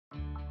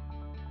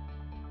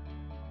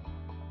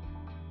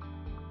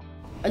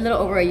A little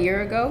over a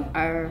year ago,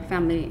 our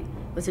family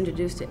was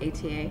introduced to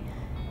ATA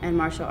and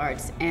martial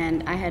arts,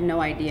 and I had no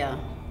idea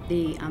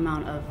the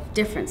amount of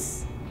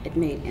difference it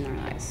made in our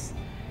lives.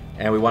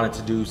 And we wanted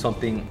to do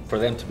something for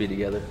them to be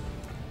together.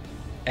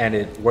 And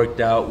it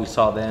worked out. We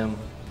saw them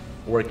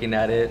working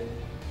at it,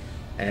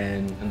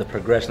 and the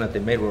progression that they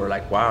made, we were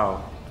like,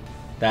 wow,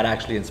 that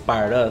actually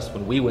inspired us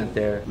when we went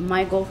there.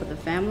 My goal for the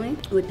family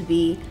would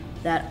be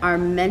that our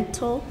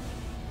mental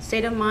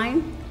state of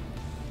mind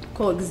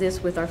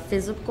coexists with our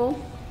physical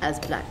as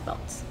black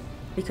belts,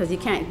 because you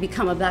can't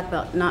become a black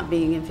belt not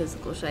being in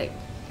physical shape.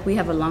 We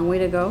have a long way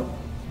to go,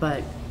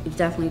 but it's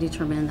definitely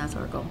determined, and that's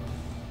our goal.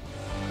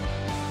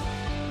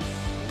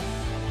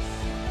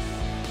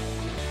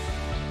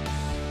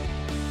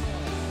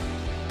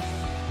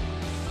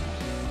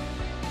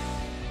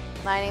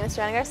 My name is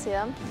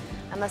Garcia.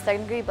 I'm a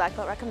second-degree black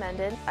belt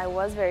recommended. I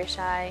was very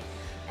shy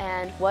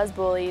and was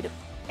bullied.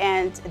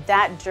 And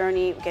that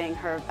journey, getting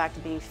her back to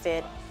being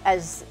fit,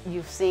 as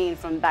you've seen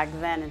from back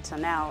then until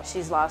now,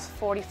 she's lost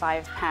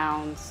 45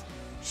 pounds.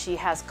 She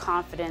has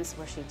confidence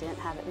where she didn't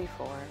have it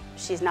before.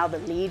 She's now the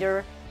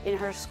leader in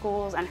her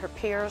schools and her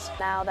peers.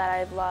 Now that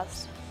I've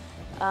lost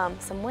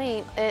some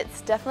weight, it's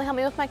definitely helped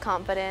me with my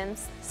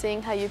confidence,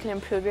 seeing how you can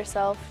improve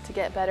yourself to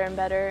get better and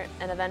better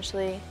and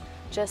eventually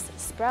just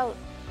sprout.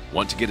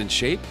 Want to get in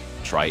shape?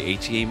 Try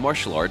ATA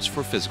Martial Arts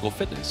for physical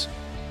fitness.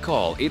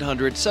 Call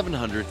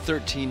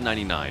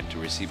 800-700-1399 to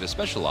receive a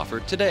special offer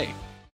today.